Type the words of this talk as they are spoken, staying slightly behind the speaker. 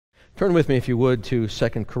Turn with me, if you would, to 2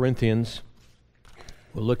 Corinthians.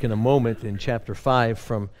 We'll look in a moment in chapter 5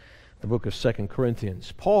 from the book of 2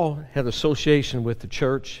 Corinthians. Paul had association with the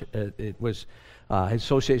church. It was his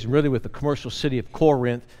association really with the commercial city of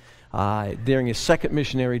Corinth during his second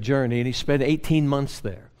missionary journey, and he spent 18 months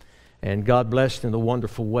there. And God blessed in a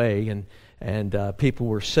wonderful way, and people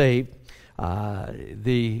were saved.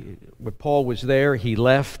 When Paul was there, he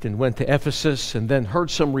left and went to Ephesus, and then heard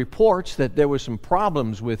some reports that there were some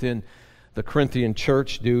problems within the Corinthian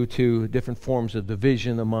church due to different forms of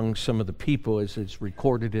division among some of the people, as it's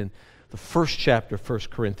recorded in the first chapter of 1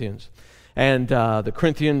 Corinthians. And the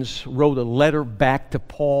Corinthians wrote a letter back to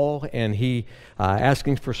Paul, and he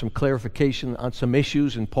asking for some clarification on some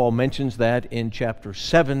issues, and Paul mentions that in chapter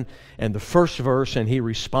 7 and the first verse, and he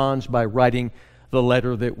responds by writing the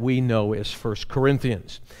letter that we know as 1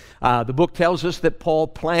 Corinthians. The book tells us that Paul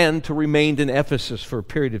planned to remain in Ephesus for a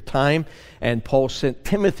period of time, and Paul sent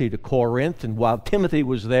Timothy to Corinth, and while Timothy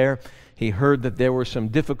was there, he heard that there were some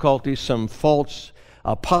difficulties, some false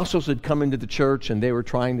apostles had come into the church, and they were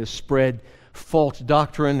trying to spread false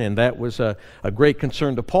doctrine, and that was a great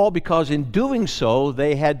concern to Paul, because in doing so,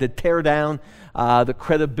 they had to tear down the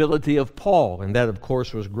credibility of Paul, and that, of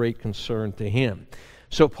course, was great concern to him.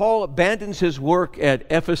 So Paul abandons his work at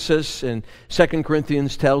Ephesus, and 2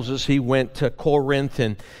 Corinthians tells us he went to Corinth,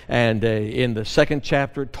 and in the second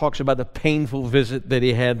chapter it talks about the painful visit that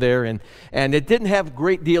he had there, and it didn't have a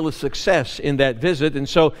great deal of success in that visit, and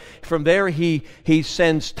so from there he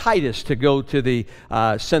sends Titus to go to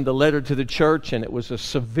send a letter to the church, and it was a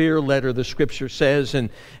severe letter, the Scripture says,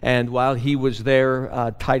 and while he was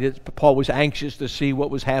there, Paul was anxious to see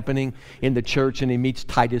what was happening in the church, and he meets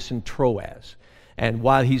Titus in Troas. And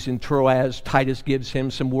while he's in Troas, Titus gives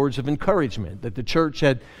him some words of encouragement that the church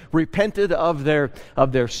had repented of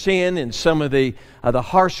their sin and some of the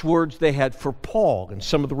harsh words they had for Paul and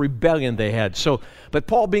some of the rebellion they had. But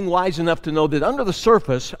Paul, being wise enough to know that under the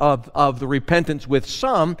surface of the repentance with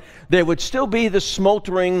some, there would still be the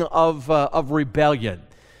smoldering of rebellion.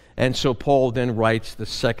 And so Paul then writes the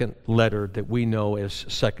second letter that we know as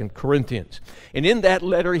 2 Corinthians. And in that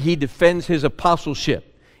letter, he defends his apostleship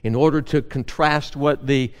in order to contrast what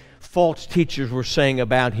the false teachers were saying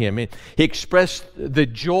about him. And he expressed the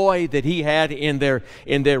joy that he had in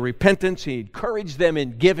their repentance. He encouraged them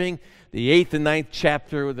in giving. The 8th and 9th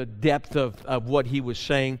chapter, the depth of what he was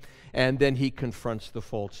saying, and then he confronts the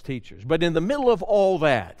false teachers. But in the middle of all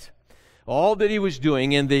that he was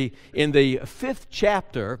doing, in the 5th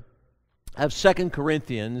chapter of 2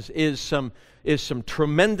 Corinthians is some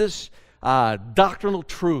tremendous doctrinal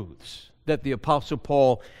truths that the Apostle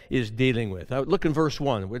Paul is dealing with. Now, look in verse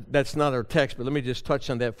 1. That's not our text, but let me just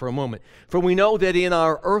touch on that for a moment. For we know that in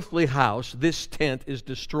our earthly house, this tent is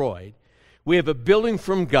destroyed. We have a building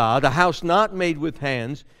from God, a house not made with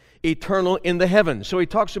hands, eternal in the heavens. So he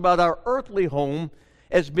talks about our earthly home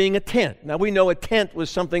as being a tent. Now, we know a tent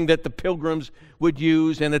was something that the pilgrims would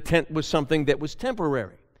use, and a tent was something that was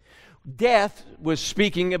temporary. Death was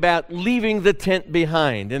speaking about leaving the tent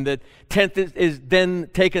behind, and the tent is then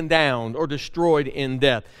taken down or destroyed in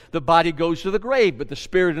death. The body goes to the grave, but the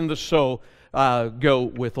spirit and the soul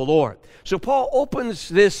go with the Lord. So Paul opens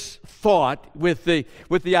this thought with the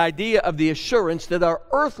idea of the assurance that our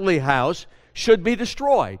earthly house should be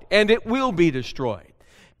destroyed, and it will be destroyed.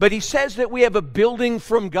 But he says that we have a building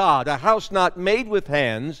from God, a house not made with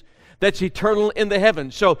hands, that's eternal in the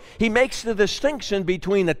heavens. So he makes the distinction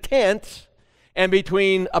between a tent and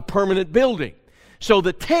between a permanent building. So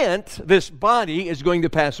the tent, this body, is going to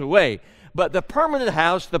pass away. But the permanent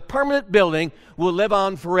house, the permanent building, will live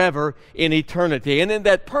on forever in eternity. And in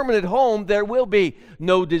that permanent home, there will be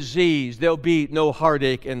no disease. There'll be no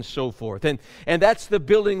heartache and so forth. And that's the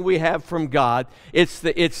building we have from God. It's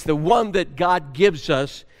the one that God gives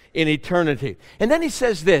us in eternity. And then he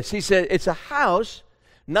says this. He said, it's a house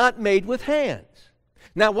not made with hands.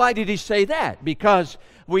 Now, why did he say that? Because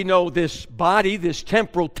we know this body, this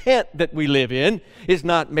temporal tent that we live in, is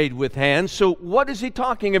not made with hands. So what is he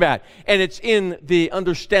talking about? And it's in the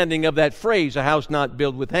understanding of that phrase, a house not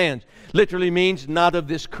built with hands. Literally means not of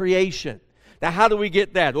this creation. Now, how do we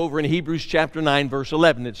get that? Over in Hebrews chapter 9, verse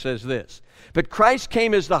 11, it says this. But Christ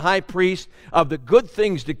came as the high priest of the good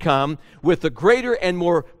things to come with the greater and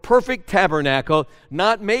more perfect tabernacle,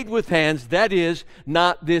 not made with hands, that is,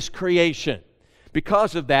 not this creation.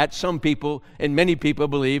 Because of that, some people and many people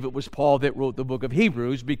believe it was Paul that wrote the book of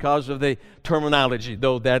Hebrews because of the terminology,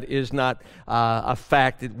 though that is not a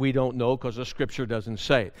fact that we don't know because the Scripture doesn't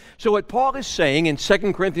say it. So what Paul is saying in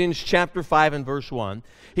 2 Corinthians chapter 5 and verse 1,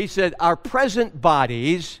 he said, our present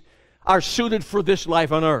bodies are suited for this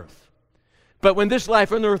life on earth. But when this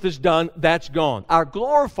life on earth is done, that's gone. Our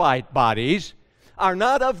glorified bodies are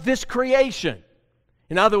not of this creation.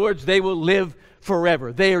 In other words, they will live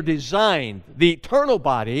forever. They are designed, the eternal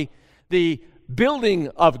body, the building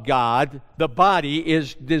of God, the body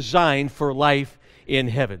is designed for life in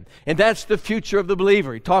heaven. And that's the future of the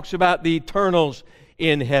believer. He talks about the eternals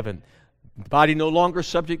in heaven. The body no longer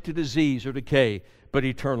subject to disease or decay, but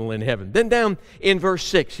eternal in heaven. Then down in verse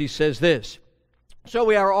 6, he says this, so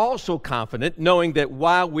we are also confident, knowing that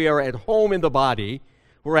while we are at home in the body,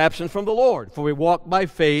 we're absent from the Lord, for we walk by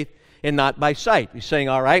faith and not by sight. He's saying,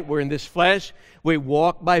 all right, we're in this flesh, we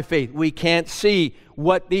walk by faith. We can't see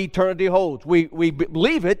what the eternity holds. We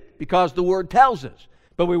believe it because the Word tells us,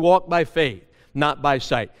 but we walk by faith, not by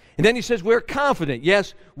sight. And then he says, we're confident,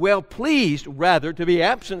 yes, well pleased, rather, to be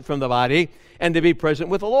absent from the body and to be present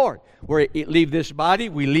with the Lord. We leave this body,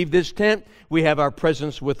 we leave this tent, we have our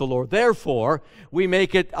presence with the Lord. Therefore, we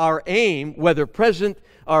make it our aim, whether present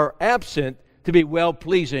or absent, to be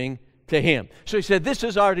well-pleasing to Him. So he said, this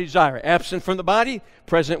is our desire. Absent from the body,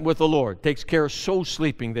 present with the Lord. Takes care of soul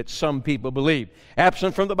sleeping that some people believe.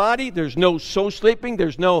 Absent from the body, there's no soul sleeping.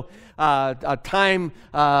 There's no a time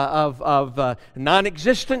of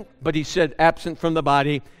non-existent. But he said, absent from the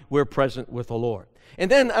body, we're present with the Lord.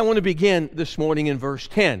 And then I want to begin this morning in verse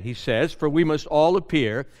 10. He says, for we must all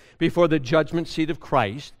appear before the judgment seat of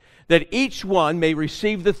Christ, that each one may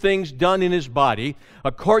receive the things done in his body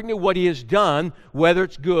according to what he has done, whether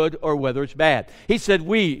it's good or whether it's bad. He said,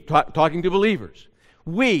 we, talking to believers,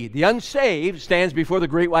 we, the unsaved, stands before the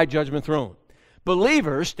great white judgment throne.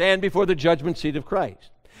 Believers stand before the judgment seat of Christ.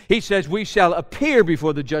 He says, we shall appear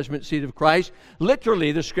before the judgment seat of Christ.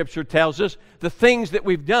 Literally, the Scripture tells us, the things that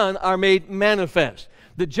we've done are made manifest.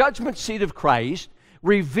 The judgment seat of Christ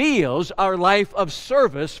reveals our life of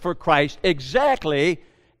service for Christ exactly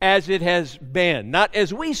as it has been. Not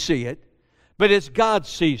as we see it, but as God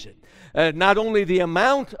sees it. Not only the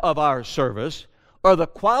amount of our service or the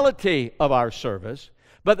quality of our service,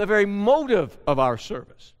 but the very motive of our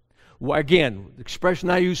service. Again, the expression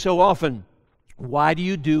I use so often, why do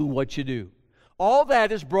you do what you do? All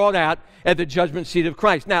that is brought out at the judgment seat of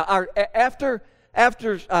Christ. Now, after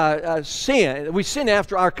sin, we sin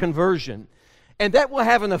after our conversion, and that will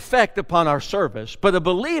have an effect upon our service. But a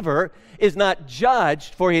believer is not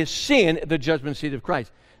judged for his sin at the judgment seat of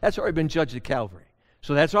Christ. That's already been judged at Calvary.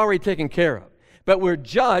 So that's already taken care of. But we're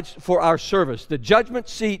judged for our service. The judgment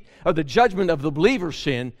seat, or the judgment of the believer's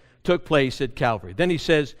sin, took place at Calvary. Then he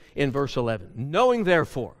says in verse 11, knowing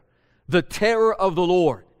therefore the terror of the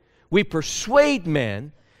Lord, we persuade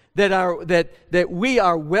men that we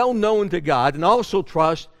are well known to God, and also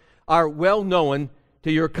trust are well known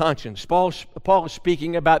to your conscience. Paul is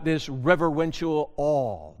speaking about this reverential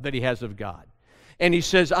awe that he has of God. And he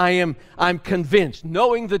says, I'm convinced,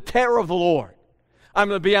 knowing the terror of the Lord, I'm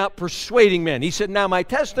going to be out persuading men. He said, now my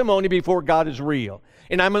testimony before God is real,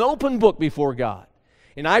 and I'm an open book before God.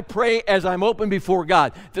 And I pray as I'm open before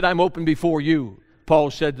God that I'm open before you,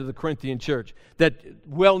 Paul said to the Corinthian church, that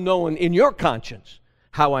well known in your conscience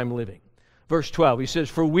how I'm living. Verse 12, he says,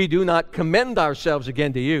 for we do not commend ourselves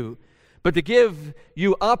again to you, but to give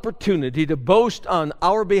you opportunity to boast on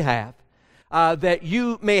our behalf, that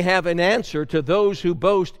you may have an answer to those who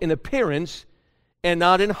boast in appearance and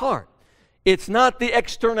not in heart. It's not the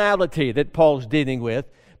externality that Paul's dealing with,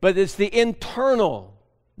 but it's the internal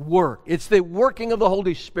work. It's the working of the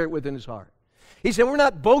Holy Spirit within his heart. He said, we're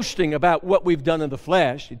not boasting about what we've done in the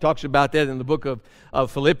flesh. He talks about that in the book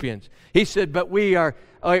of Philippians. He said, but we have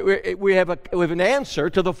an answer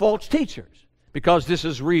to the false teachers, because this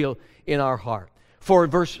is real in our heart. For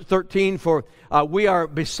verse 13, for we are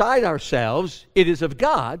beside ourselves, it is of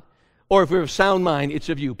God, or if we have sound mind, it's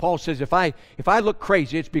of you. Paul says, if I look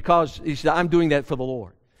crazy, it's because, he said, I'm doing that for the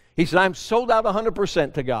Lord. He said, I'm sold out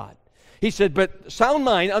 100% to God. He said, but sound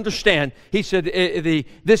mind, understand, he said,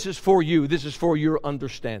 this is for you, this is for your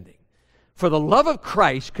understanding. For the love of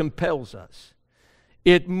Christ compels us.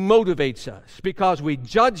 It motivates us, because we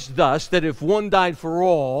judge thus that if one died for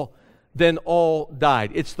all, then all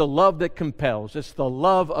died. It's the love that compels. It's the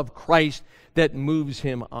love of Christ that moves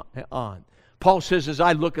him on. Paul says, as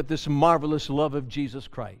I look at this marvelous love of Jesus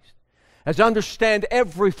Christ, as I understand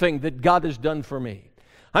everything that God has done for me,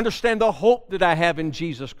 understand the hope that I have in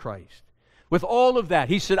Jesus Christ, with all of that,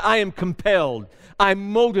 he said, I am compelled,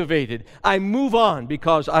 I'm motivated, I move on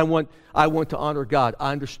because I want to honor God.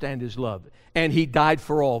 I understand his love. And he died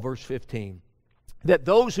for all, verse 15. That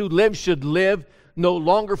those who live should live no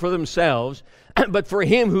longer for themselves, but for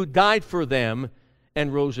him who died for them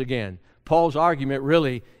and rose again. Paul's argument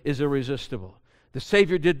really is irresistible. The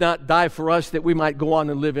Savior did not die for us that we might go on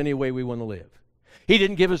and live any way we want to live. He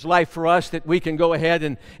didn't give His life for us that we can go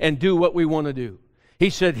ahead and do what we want to do. He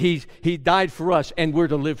said He died for us, and we're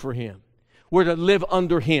to live for Him. We're to live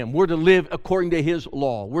under Him. We're to live according to His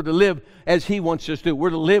law. We're to live as He wants us to do. We're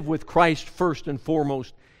to live with Christ first and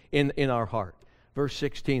foremost in our heart. Verse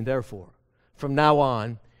 16, therefore, from now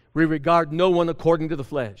on, we regard no one according to the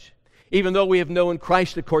flesh. Even though we have known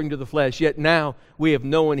Christ according to the flesh, yet now we have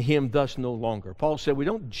known Him thus no longer. Paul said we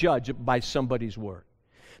don't judge by somebody's word.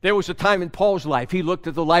 There was a time in Paul's life, he looked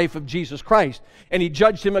at the life of Jesus Christ, and he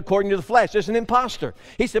judged Him according to the flesh as an imposter.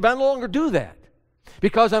 He said, but I no longer do that.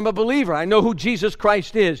 Because I'm a believer. I know who Jesus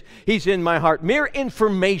Christ is. He's in my heart. Mere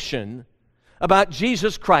information about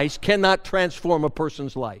Jesus Christ cannot transform a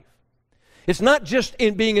person's life. It's not just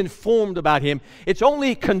in being informed about Him. It's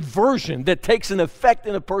only conversion that takes an effect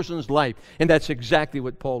in a person's life. And that's exactly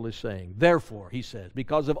what Paul is saying. Therefore, he says,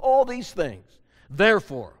 because of all these things,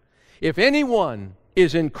 therefore, if anyone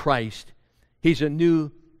is in Christ, he's a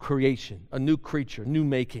new creation, a new creature, new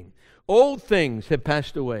making. Old things have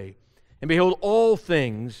passed away, and behold, all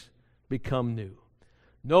things become new.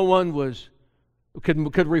 No one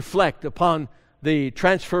could reflect upon the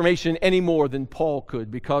transformation any more than Paul could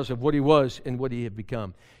because of what he was and what he had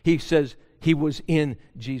become. He says he was in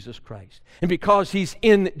Jesus Christ. And because he's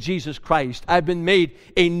in Jesus Christ, I've been made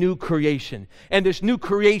a new creation. And this new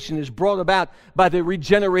creation is brought about by the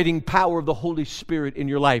regenerating power of the Holy Spirit in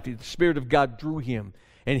your life. The Spirit of God drew him,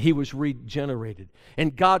 and he was regenerated.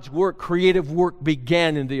 And God's work, creative work,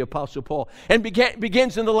 began in the Apostle Paul and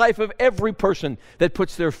begins in the life of every person that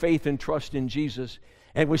puts their faith and trust in Jesus.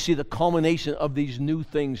 And we see the culmination of these new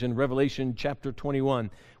things in Revelation chapter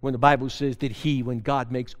 21 when the Bible says that when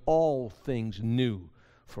God makes all things new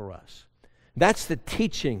for us. That's the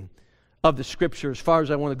teaching of the Scripture as far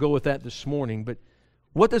as I want to go with that this morning. But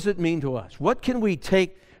what does it mean to us? What can we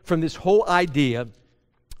take from this whole idea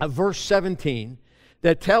of verse 17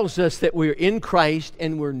 that tells us that we're in Christ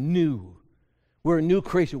and we're new? We're a new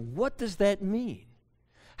creation. What does that mean?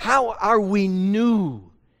 How are we new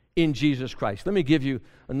in Jesus Christ? Let me give you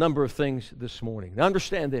a number of things this morning. Now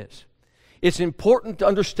understand this. It's important to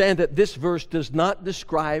understand that this verse does not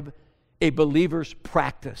describe a believer's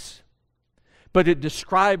practice, but it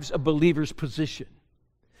describes a believer's position.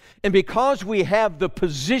 And because we have the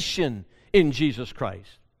position in Jesus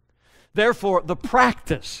Christ, therefore the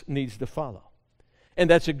practice needs to follow. And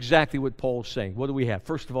that's exactly what Paul's saying. What do we have?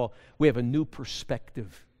 First of all, we have a new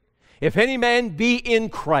perspective. If any man be in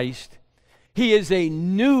Christ, he is a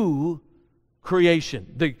new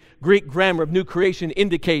creation. The Greek grammar of new creation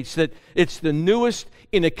indicates that it's the newest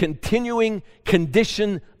in a continuing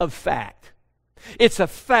condition of fact. It's a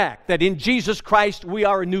fact that in Jesus Christ we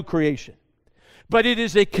are a new creation. But it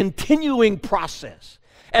is a continuing process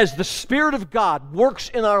as the Spirit of God works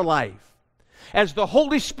in our life. As the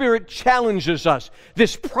Holy Spirit challenges us,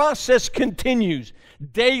 this process continues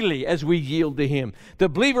daily as we yield to Him. The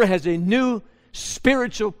believer has a new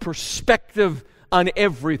spiritual perspective on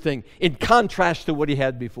everything in contrast to what he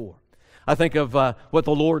had before. I think of what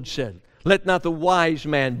the Lord said. Let not the wise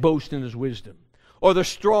man boast in his wisdom, or the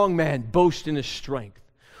strong man boast in his strength,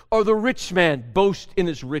 or the rich man boast in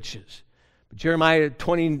his riches. But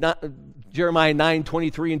Jeremiah 9,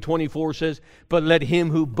 23 and 24 says, but let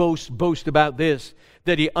him who boasts boast about this,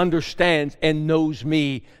 that he understands and knows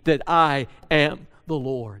me, that I am the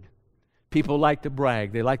Lord. People like to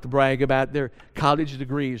brag. They like to brag about their college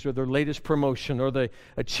degrees or their latest promotion or the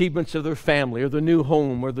achievements of their family or the new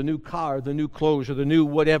home or the new car, or the new clothes or the new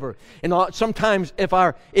whatever. And sometimes if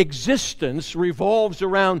our existence revolves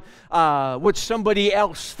around what somebody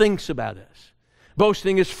else thinks about us,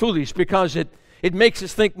 boasting is foolish because it makes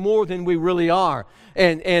us think more than we really are.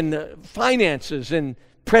 And finances and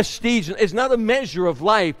prestige is not a measure of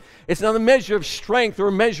life. It's not a measure of strength or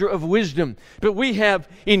a measure of wisdom. But we have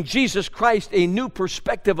in Jesus Christ a new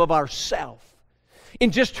perspective of ourselves,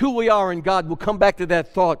 in just who we are in God. We'll come back to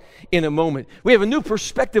that thought in a moment. We have a new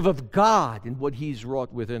perspective of God and what He's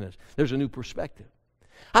wrought within us. There's a new perspective.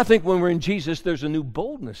 I think when we're in Jesus, there's a new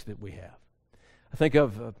boldness that we have. I think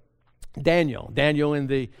of Daniel in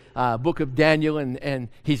the book of Daniel, and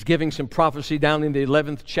he's giving some prophecy down in the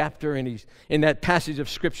 11th chapter, and he's in that passage of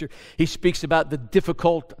Scripture. He speaks about the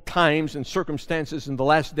difficult times and circumstances in the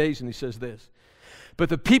last days, and he says this, but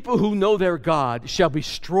the people who know their God shall be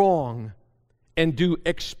strong and do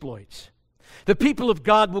exploits. The people of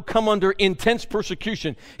God will come under intense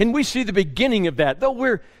persecution. And we see the beginning of that. Though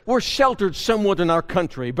we're sheltered somewhat in our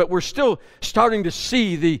country, but we're still starting to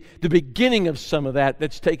see the beginning of some of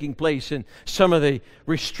that's taking place, and some of the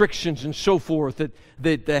restrictions and so forth,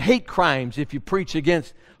 that the hate crimes, if you preach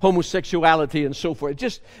against homosexuality and so forth,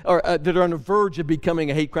 that are on the verge of becoming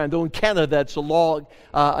a hate crime. Though in Canada, that's a law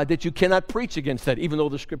that you cannot preach against that, even though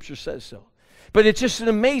the Scripture says so. But it's just an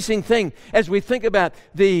amazing thing as we think about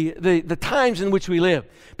the times in which we live.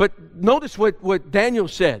 But notice what Daniel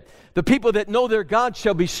said. The people that know their God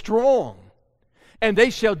shall be strong, and they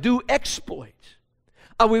shall do exploits.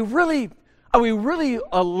 Are we really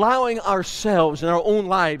allowing ourselves in our own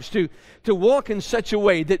lives to walk in such a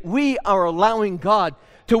way that we are allowing God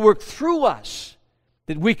to work through us,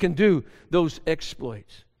 that we can do those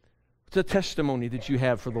exploits? It's a testimony that you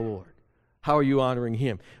have for the Lord. How are you honoring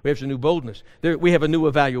Him? We have some new boldness. We have a new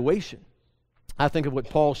evaluation. I think of what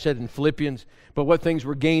Paul said in Philippians, but what things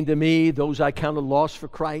were gained to me, those I counted loss for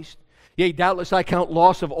Christ. Yea, doubtless I count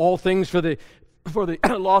loss of all things for the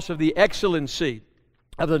loss of the excellency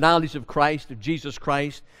of the knowledge of Christ, of Jesus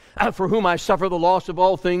Christ, for whom I suffer the loss of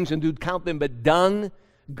all things, and do count them but dung,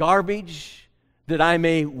 garbage, that I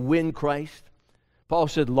may win Christ. Paul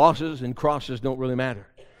said losses and crosses don't really matter.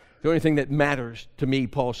 The only thing that matters to me,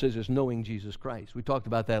 Paul says, is knowing Jesus Christ. We talked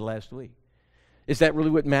about that last week. Is that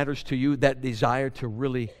really what matters to you, that desire to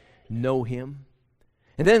really know Him?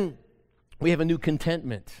 And then we have a new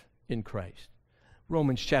contentment in Christ.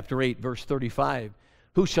 Romans chapter 8, verse 35.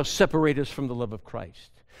 Who shall separate us from the love of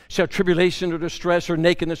Christ? Shall tribulation or distress or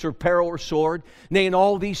nakedness or peril or sword? Nay, in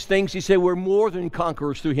all these things, he said, we're more than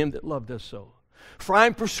conquerors through Him that loved us so. For I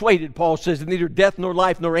am persuaded, Paul says, that neither death nor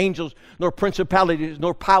life, nor angels, nor principalities,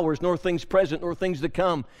 nor powers, nor things present, nor things to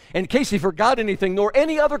come, and in case he forgot anything, nor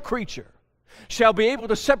any other creature shall be able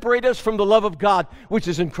to separate us from the love of God, which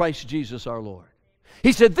is in Christ Jesus our Lord.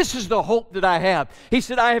 He said, this is the hope that I have. He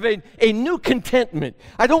said, I have a new contentment.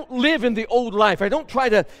 I don't live in the old life. I don't try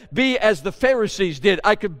to be as the Pharisees did.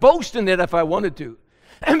 I could boast in that if I wanted to.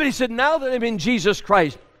 But he said, now that I'm in Jesus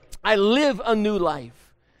Christ, I live a new life.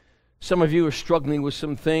 Some of you are struggling with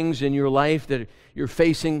some things in your life, that you're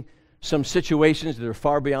facing some situations that are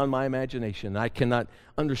far beyond my imagination. I cannot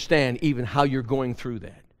understand even how you're going through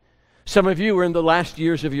that. Some of you are in the last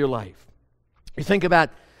years of your life. You think about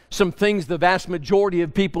some things the vast majority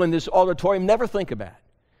of people in this auditorium never think about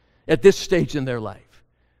at this stage in their life.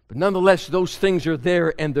 But nonetheless, those things are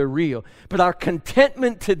there and they're real. But our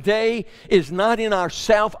contentment today is not in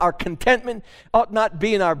ourself. Our contentment ought not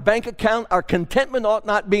be in our bank account. Our contentment ought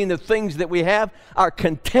not be in the things that we have. Our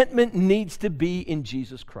contentment needs to be in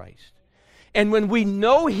Jesus Christ. And when we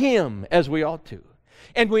know Him as we ought to,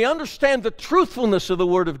 and we understand the truthfulness of the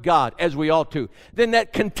Word of God as we ought to, then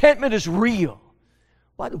that contentment is real.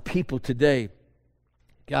 Why do people today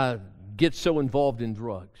get so involved in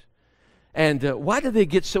drugs? And why do they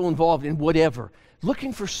get so involved in whatever?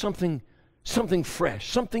 Looking for something fresh,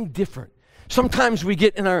 something different. Sometimes we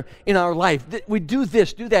get in our life, we do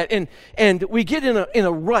this, do that, and we get in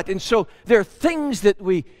a rut. And so there are things that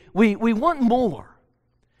we want more.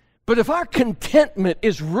 But if our contentment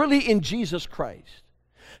is really in Jesus Christ,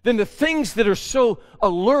 then the things that are so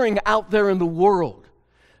alluring out there in the world,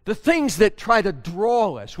 the things that try to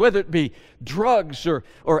draw us, whether it be drugs or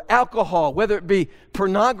alcohol, whether it be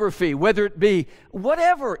pornography, whether it be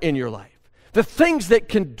whatever in your life, the things that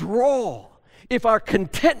can draw, if our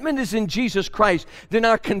contentment is in Jesus Christ, then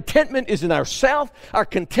our contentment is in ourselves, our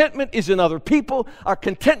contentment is in other people, our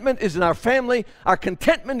contentment is in our family, our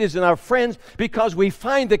contentment is in our friends, because we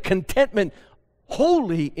find the contentment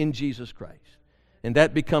wholly in Jesus Christ. And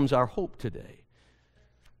that becomes our hope today.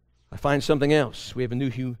 I find something else. We have a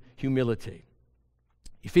new humility.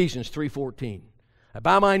 Ephesians 3:14. I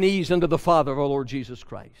bow my knees unto the Father of our Lord Jesus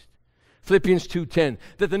Christ. Philippians 2:10.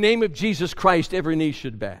 That the name of Jesus Christ every knee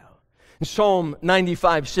should bow. In Psalm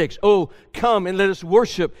 95:6. Oh, come and let us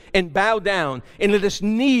worship and bow down and let us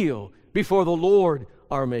kneel before the Lord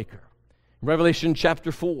our Maker. Revelation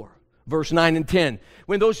chapter 4. Verse 9 and 10.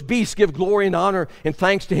 When those beasts give glory and honor and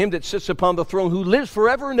thanks to Him that sits upon the throne, who lives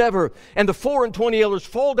forever and ever, and the 24 elders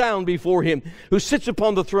fall down before Him who sits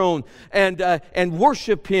upon the throne and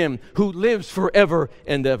worship Him who lives forever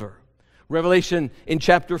and ever. Revelation in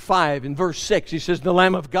chapter 5 in verse 6, he says, the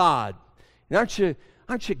Lamb of God. And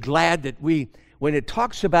aren't you glad that when it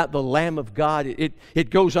talks about the Lamb of God, it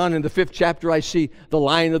goes on in the 5th chapter. I see the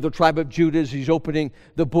Lion of the tribe of Judah as he's opening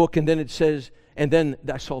the book, and then it says, and then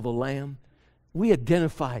I saw the Lamb. We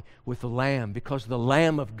identify with the Lamb because the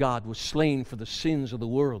Lamb of God was slain for the sins of the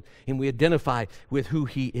world, and we identify with who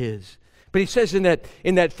He is. But he says in that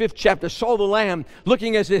 5th chapter, saw the Lamb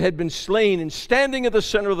looking as it had been slain and standing at the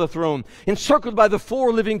center of the throne, encircled by the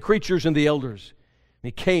 4 living creatures and the elders. And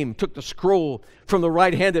he came, took the scroll from the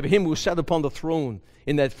right hand of him who sat upon the throne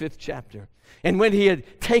in that 5th chapter. And when he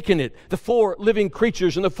had taken it, the 4 living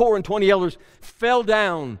creatures and the 24 elders fell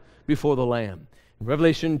down before the Lamb. In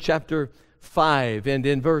Revelation chapter 5 and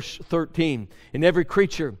in verse 13, in every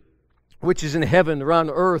creature which is in heaven or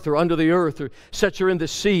on earth or under the earth or such are in the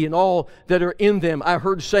sea and all that are in them, I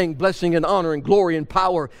heard saying, blessing and honor and glory and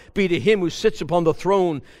power be to him who sits upon the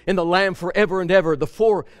throne and the Lamb forever and ever. The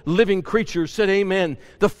 4 living creatures said amen.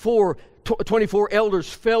 The 24 elders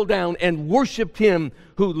fell down and worshiped him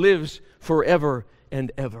who lives forever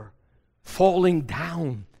and ever. Falling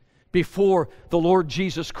down before the Lord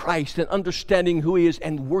Jesus Christ and understanding who he is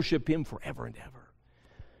and worship him forever and ever.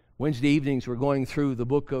 Wednesday evenings we're going through the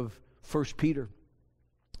book of 1 Peter.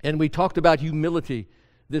 And we talked about humility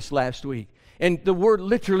this last week. And the word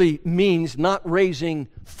literally means not raising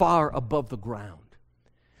far above the ground.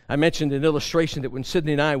 I mentioned an illustration that when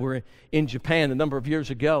Sydney and I were in Japan a number of years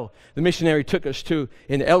ago, the missionary took us to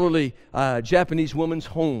an elderly Japanese woman's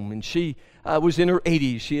home. And she was in her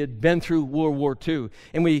 80s. She had been through World War II.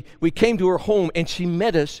 And we came to her home and she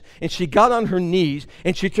met us and she got on her knees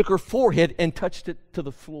and she took her forehead and touched it to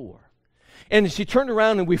the floor. And as she turned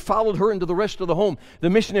around and we followed her into the rest of the home, the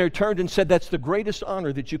missionary turned and said, that's the greatest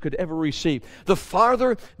honor that you could ever receive. The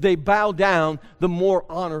farther they bow down, the more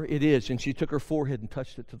honor it is. And she took her forehead and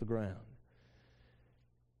touched it to the ground.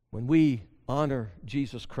 When we honor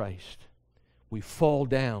Jesus Christ, we fall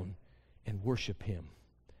down and worship him,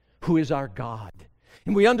 who is our God.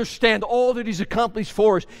 And we understand all that he's accomplished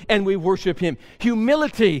for us, and we worship him.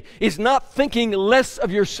 Humility is not thinking less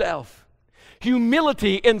of yourself.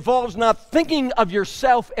 Humility involves not thinking of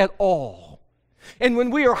yourself at all. And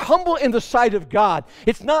when we are humble in the sight of God,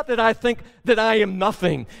 it's not that I think that I am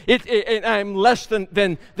nothing. I'm less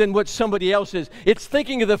than what somebody else is. It's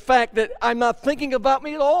thinking of the fact that I'm not thinking about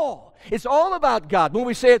me at all. It's all about God. When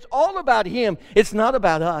we say it's all about him, it's not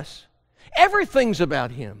about us. Everything's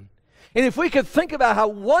about him. And if we could think about how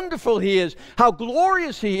wonderful he is, how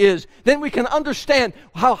glorious he is, then we can understand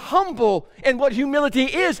how humble and what humility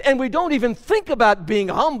is. And we don't even think about being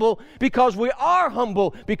humble because we are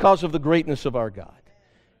humble because of the greatness of our God.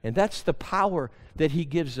 And that's the power that he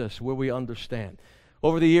gives us where we understand.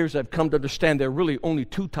 Over the years, I've come to understand there are really only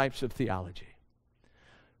 2 types of theology.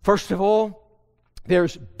 First of all,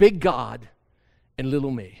 there's big God and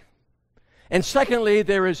little me. And secondly,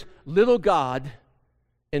 there is little God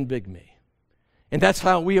and big me. And that's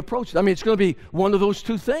how we approach it. I mean, it's going to be one of those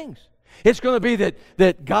 2 things. It's going to be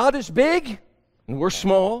that God is big and we're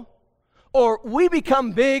small, or we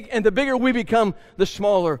become big and the bigger we become, the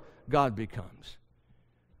smaller God becomes.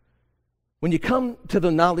 When you come to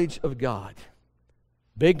the knowledge of God,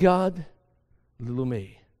 big God, little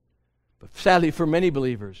me. But sadly for many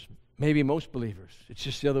believers, maybe most believers, it's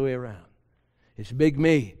just the other way around. It's big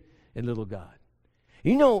me and little God.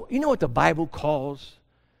 You know what the Bible calls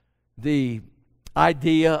the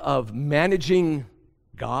idea of managing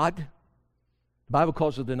God? The Bible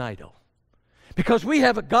calls it an idol. Because we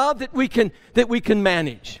have a God that we can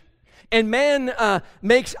manage. And man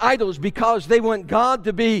makes idols because they want God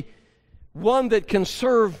to be one that can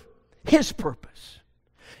serve his purpose.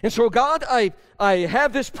 And so, God, I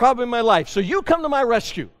have this problem in my life, so you come to my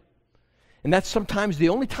rescue. And that's sometimes the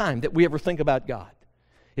only time that we ever think about God.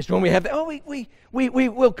 It's when we have we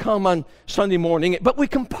will come on Sunday morning, but we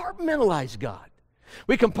compartmentalize God.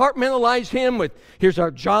 We compartmentalize him with, here's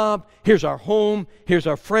our job, here's our home, here's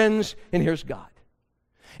our friends, and here's God.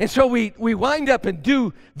 And so we wind up and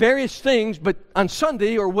do various things, but on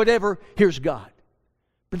Sunday or whatever, here's God.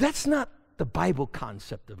 But that's not the Bible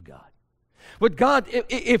concept of God. But God,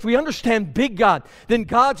 if we understand big God, then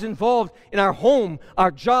God's involved in our home,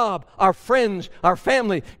 our job, our friends, our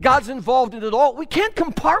family. God's involved in it all. We can't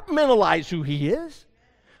compartmentalize who he is.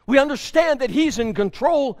 We understand that he's in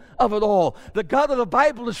control of it all. The God of the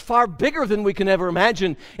Bible is far bigger than we can ever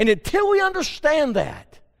imagine. And until we understand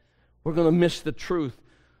that, we're going to miss the truth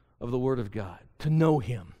of the Word of God, to know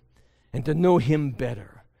him and to know him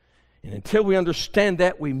better. And until we understand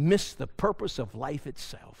that, we miss the purpose of life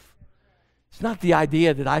itself. It's not the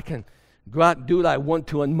idea that I can go out and do what I want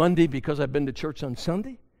to on Monday because I've been to church on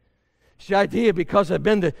Sunday. It's the idea because I've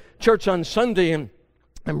been to church on Sunday and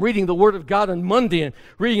I'm reading the Word of God on Monday and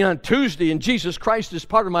reading on Tuesday, and Jesus Christ is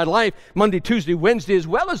part of my life Monday, Tuesday, Wednesday, as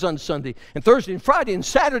well as on Sunday, and Thursday and Friday and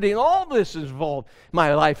Saturday, and all this is involved in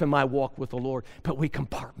my life and my walk with the Lord. But we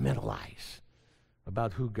compartmentalize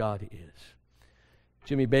about who God is.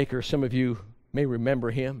 Jimmy Baker, some of you may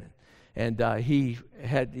remember him. And he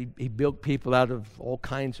built people out of all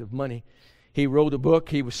kinds of money. He wrote a book.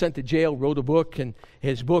 He was sent to jail, wrote a book, and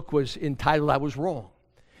his book was entitled, I Was Wrong.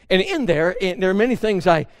 And in there are many things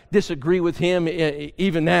I disagree with him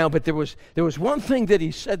even now, but there was one thing that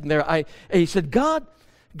he said in there. He said, God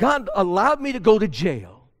allowed me to go to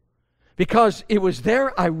jail because it was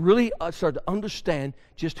there I really started to understand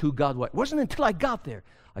just who God was. It wasn't until I got there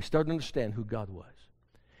I started to understand who God was.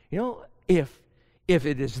 You know, if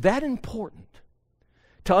it is that important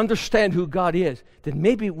to understand who God is, then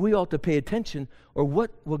maybe we ought to pay attention, or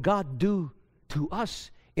what will God do to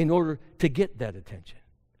us in order to get that attention?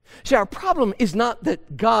 See, our problem is not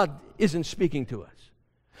that God isn't speaking to us.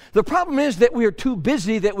 The problem is that we are too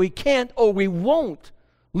busy that we can't or we won't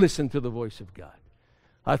listen to the voice of God.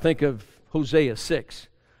 I think of Hosea 6.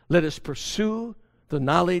 Let us pursue the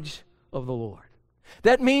knowledge of the Lord.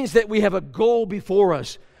 That means that we have a goal before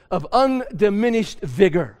us of undiminished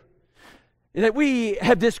vigor. That we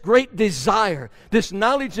have this great desire, this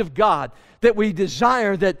knowledge of God, that we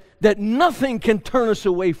desire that nothing can turn us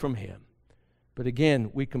away from Him. But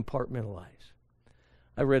again, we compartmentalize.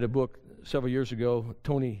 I read a book several years ago,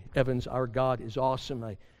 Tony Evans, Our God is Awesome.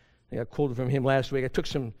 I think I quoted from him last week. I took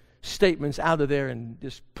some statements out of there and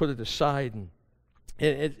just put it aside.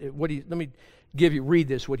 And let me read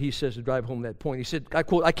this, what he says to drive home that point. He said, I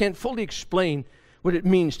quote, I can't fully explain what it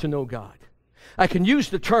means to know God. I can use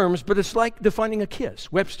the terms, but it's like defining a kiss.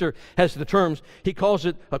 Webster has the terms. He calls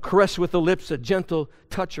it a caress with the lips, a gentle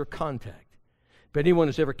touch or contact. But anyone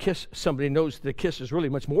who's ever kissed somebody knows the kiss is really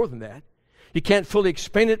much more than that. You can't fully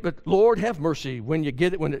explain it, but Lord have mercy when you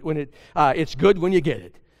get it. It's good when you get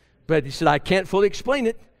it. But he said, I can't fully explain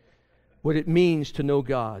it. What it means to know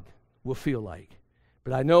God will feel like.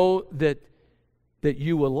 But I know that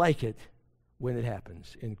you will like it when it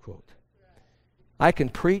happens, end quote. I can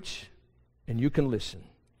preach and you can listen,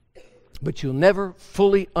 but you'll never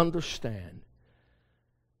fully understand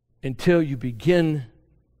until you begin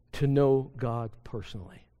to know God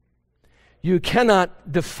personally. You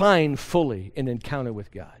cannot define fully an encounter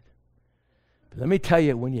with God. But let me tell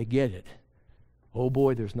you, when you get it, oh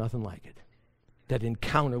boy, there's nothing like it. That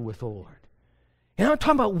encounter with the Lord. And I'm not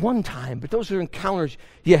talking about one time, but those are encounters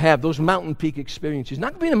you have, those mountain peak experiences.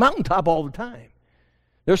 Not going to be in a mountaintop all the time.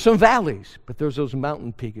 There's some valleys, but there's those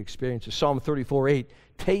mountain peak experiences. Psalm 34:8,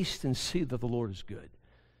 taste and see that the Lord is good.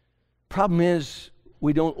 Problem is,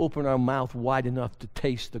 we don't open our mouth wide enough to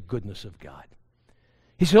taste the goodness of God.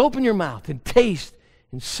 He said, open your mouth and taste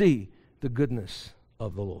and see the goodness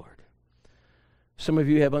of the Lord. Some of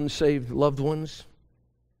you have unsaved loved ones.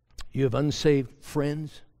 You have unsaved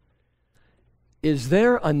friends. Is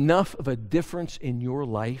there enough of a difference in your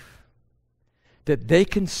life that they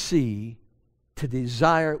can see to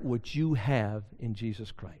desire what you have in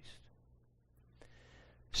Jesus Christ?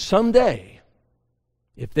 Someday,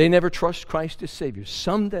 if they never trust Christ as Savior,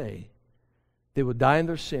 someday they will die in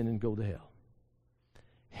their sin and go to hell.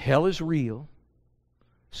 Hell is real,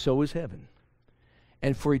 so is heaven.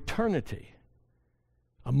 And for eternity,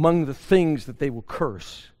 among the things that they will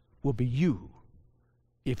curse will be you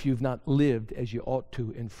if you've not lived as you ought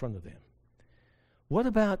to in front of them. What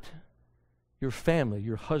about your family,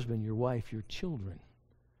 your husband, your wife, your children?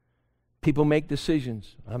 People make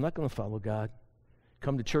decisions. I'm not going to follow God.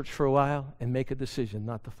 Come to church for a while and make a decision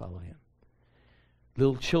not to follow Him.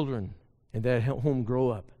 Little children in that home grow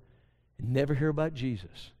up and never hear about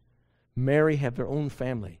Jesus. Marry, have their own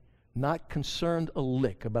family, not concerned a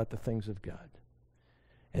lick about the things of God.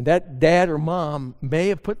 And that dad or mom may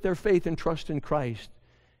have put their faith and trust in Christ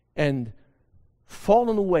and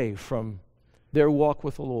fallen away from their walk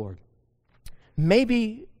with the Lord.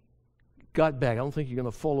 Maybe got back. I don't think you're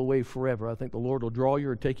going to fall away forever. I think the Lord will draw you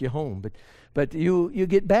or take you home. But you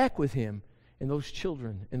get back with Him, and those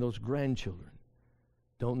children and those grandchildren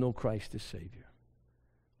don't know Christ as Savior.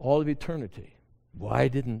 All of eternity. Why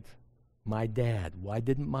didn't my dad, why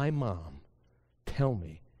didn't my mom tell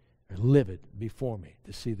me or live it before me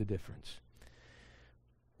to see the difference?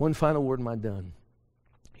 One final word and I'm done.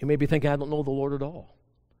 You may be thinking, I don't know the Lord at all.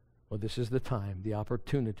 Well, this is the time, the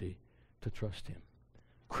opportunity to trust Him.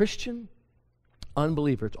 Christian,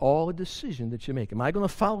 unbeliever, it's all a decision that you make. Am I going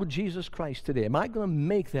to follow Jesus Christ today? Am I going to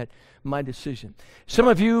make that my decision? Some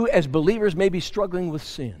of you as believers may be struggling with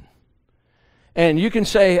sin. And you can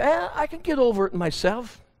say, I can get over it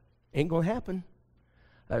myself. Ain't going to happen.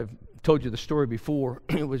 I've told you the story before.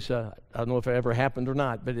 It was, I don't know if it ever happened or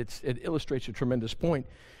not, but it illustrates a tremendous point.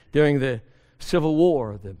 During the Civil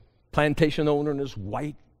War, the plantation owner in his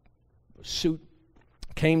white suit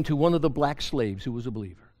came to one of the black slaves who was a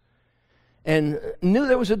believer and knew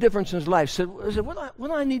there was a difference in his life. Said what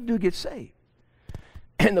do I need to do to get saved?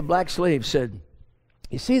 And the black slave said,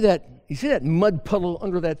 you see that mud puddle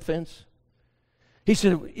under that fence? He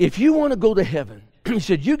said, if you want to go to heaven, he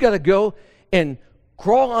said, you got to go and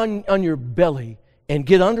crawl on your belly and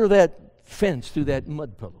get under that fence through that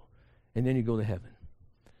mud puddle, and then you go to heaven.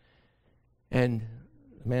 And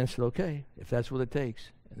the man said, okay, if that's what it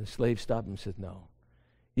takes. And the slave stopped him and said, no,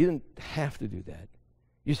 you didn't have to do that.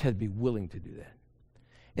 You just had to be willing to do that.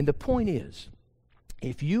 And the point is,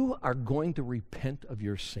 if you are going to repent of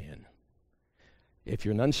your sin, if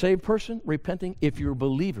you're an unsaved person, repenting, if you're a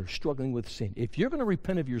believer struggling with sin, if you're going to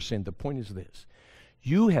repent of your sin, the point is this.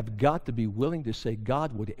 You have got to be willing to say,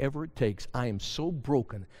 God, whatever it takes, I am so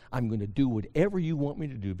broken, I'm going to do whatever you want me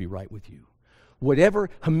to do to be right with you. Whatever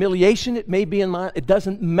humiliation it may be in my, it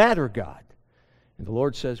doesn't matter, God. And the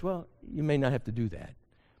Lord says, well, you may not have to do that,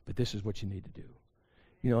 but this is what you need to do.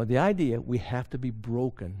 You know, the idea, we have to be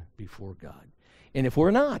broken before God. And if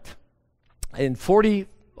we're not, in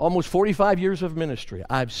almost 45 years of ministry,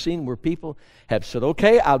 I've seen where people have said,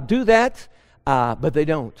 okay, I'll do that, but they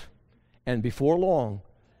don't. And before long,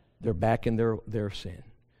 they're back in their sin.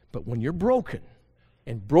 But when you're broken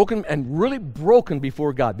and really broken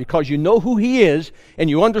before God, because you know who He is and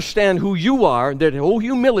you understand who you are, and that whole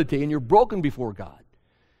humility, and you're broken before God,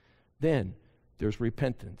 then there's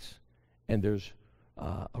repentance and there's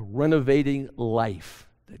a renovating life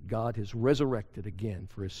that God has resurrected again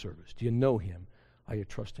for His service. Do you know Him? Are you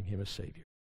trusting Him as Savior?